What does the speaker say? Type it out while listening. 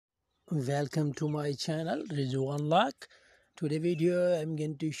Welcome to my channel Rizwan Lock. Today video I'm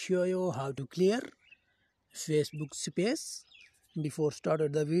going to show you how to clear Facebook space. Before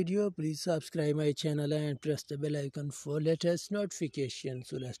started the video, please subscribe my channel and press the bell icon for latest notifications.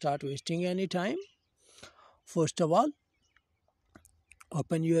 So let's start wasting any time. First of all,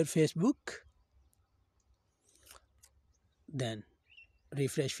 open your Facebook, then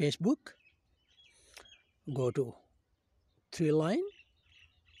refresh Facebook, go to three line,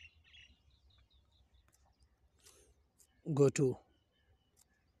 go to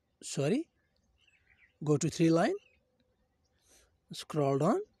three line, scroll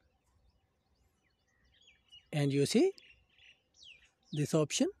down, and you see this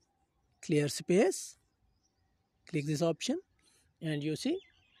option, clear space. Click this option and you see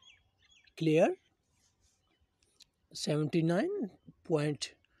clear 79.51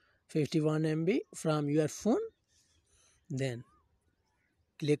 MB from your phone. Then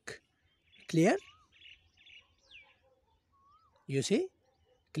click clear. You see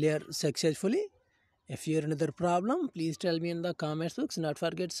clear successfully. If you have another problem, please tell me in the comment box. Not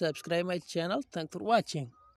forget to subscribe my channel. Thanks for watching.